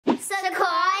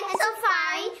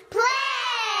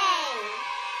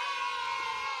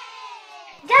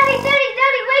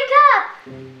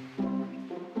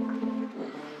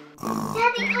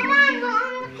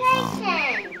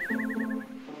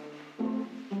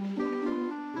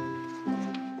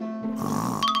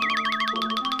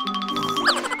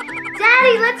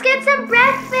Daddy, let's get some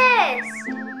breakfast.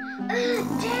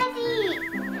 Daddy,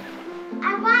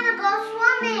 I want to go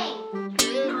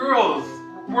swimming. Girls,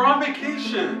 we're on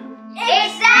vacation.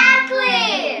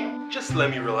 Exactly. Just let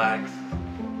me relax.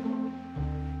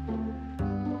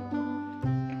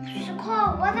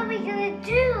 Sekora, what are we gonna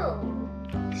do?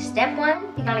 Step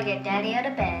 1, you gotta get Daddy out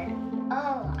of bed.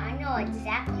 Oh, I know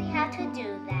exactly how to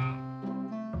do that.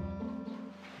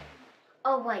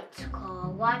 Oh wait,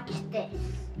 Sekora, watch this.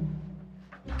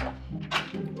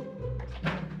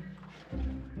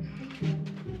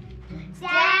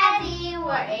 Daddy,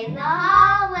 we're in the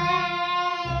hallway.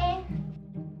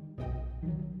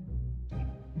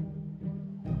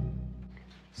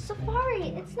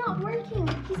 Sefari, it's not working.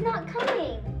 He's not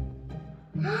coming.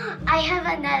 I have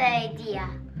another idea.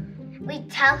 We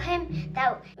tell him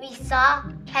that we saw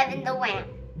Kevin the Wham.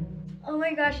 Oh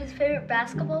my gosh, his favorite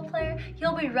basketball player?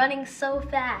 He'll be running so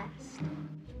fast.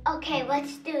 Okay,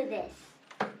 let's do this.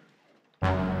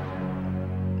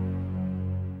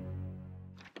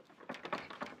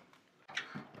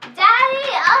 Daddy,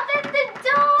 open the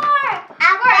door!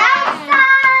 We're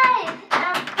outside!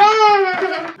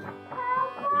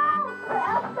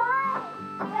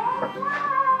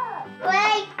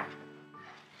 Wait!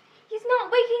 He's not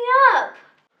waking up.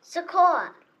 Sekora,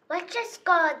 let's just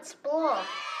go explore.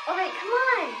 All right, come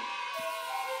on.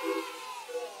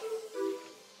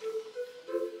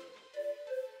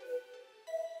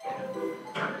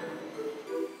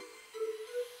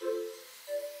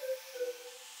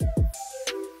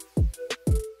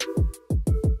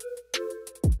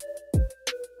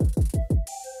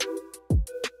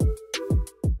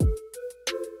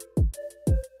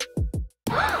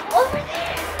 Over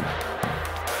there!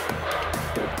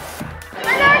 An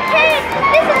arcade!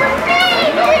 This is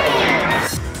amazing!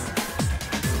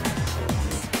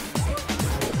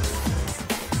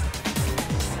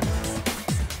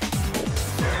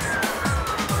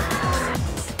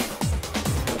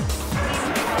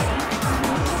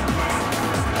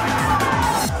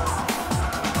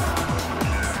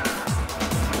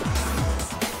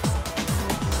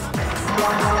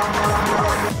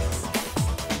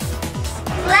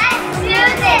 Let's do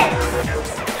this!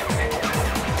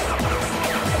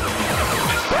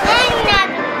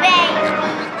 Another baby!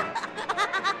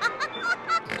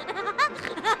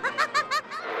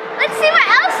 Let's see what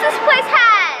else this place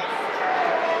has.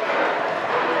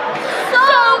 So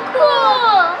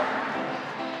cool!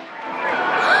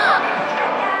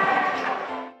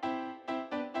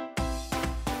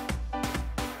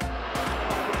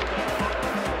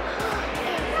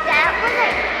 Is that what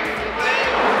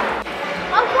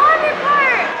A water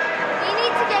park. We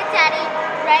need to get Daddy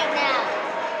right now.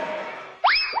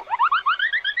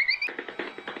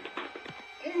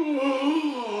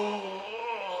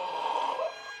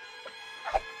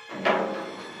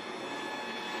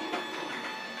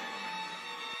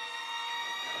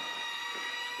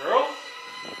 Girls?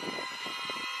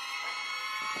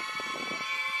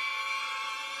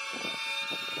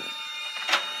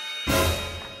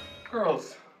 Girls,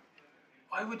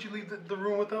 why would you leave the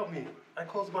room without me? I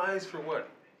closed my eyes for what,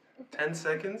 10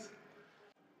 seconds?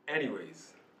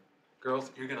 Anyways,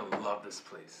 girls, you're gonna love this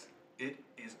place. It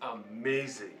is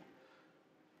amazing.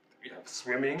 We have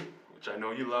swimming, which I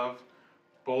know you love,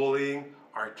 bowling,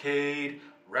 arcade,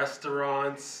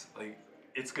 restaurants. Like,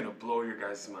 it's gonna blow your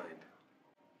guys' mind.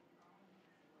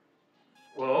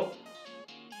 Well,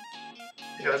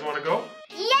 you guys wanna go?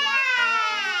 Yeah!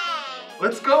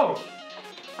 Let's go!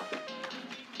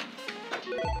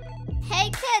 Hey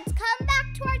kids, come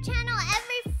back to our channel